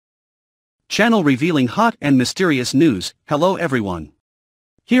Channel revealing hot and mysterious news. Hello everyone.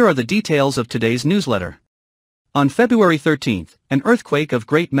 Here are the details of today's newsletter. On February 13th, an earthquake of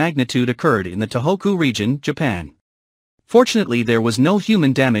great magnitude occurred in the Tohoku region, Japan. Fortunately there was no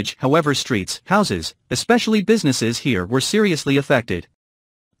human damage, however streets, houses, especially businesses here were seriously affected.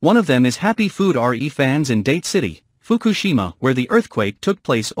 One of them is Happy Food RE Fanz in Date City, Fukushima, where the earthquake took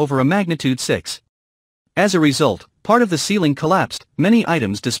place over a magnitude 6. As a result, part of the ceiling collapsed, many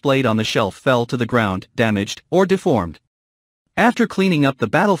items displayed on the shelf fell to the ground, damaged or deformed. After cleaning up the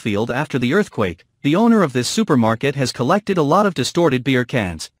battlefield after the earthquake, the owner of this supermarket has collected a lot of distorted beer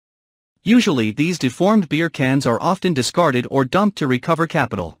cans. Usually these deformed beer cans are often discarded or dumped to recover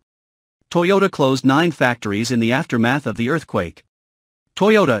capital. Toyota closed 9 factories in the aftermath of the earthquake.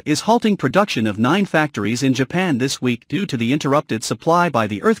 Toyota is halting production of 9 factories in Japan this week due to the interrupted supply by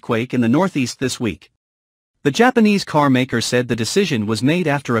the earthquake in the northeast this week. The Japanese car maker said the decision was made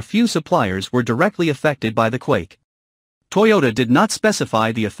after a few suppliers were directly affected by the quake. Toyota did not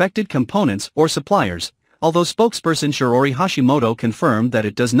specify the affected components or suppliers, although spokesperson Shiori Hashimoto confirmed that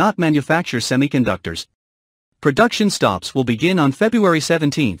it does not manufacture semiconductors. Production stops will begin on February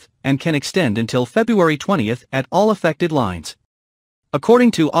 17th and can extend until February 20th at all affected lines. According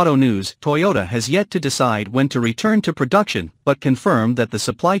to Auto News, Toyota has yet to decide when to return to production but confirmed that the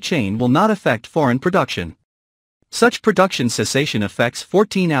supply chain will not affect foreign production. Such production cessation affects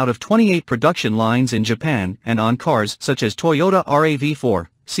 14 out of 28 production lines in Japan and on cars such as Toyota RAV4,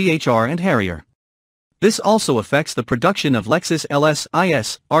 CHR and Harrier. This also affects the production of Lexus LS,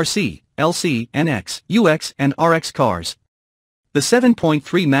 IS, RC, LC, NX, UX and RX cars. The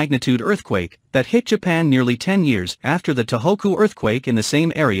 7.3 magnitude earthquake that hit Japan nearly 10 years after the Tohoku earthquake in the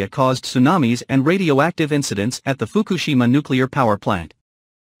same area caused tsunamis and radioactive incidents at the Fukushima nuclear power plant.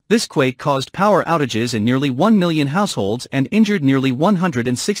 This quake caused power outages in nearly 1 million households and injured nearly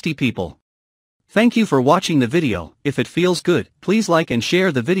 160 people. Thank you for watching the video. If it feels good, please like and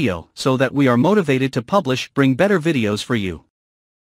share the video so that we are motivated to bring better videos for you.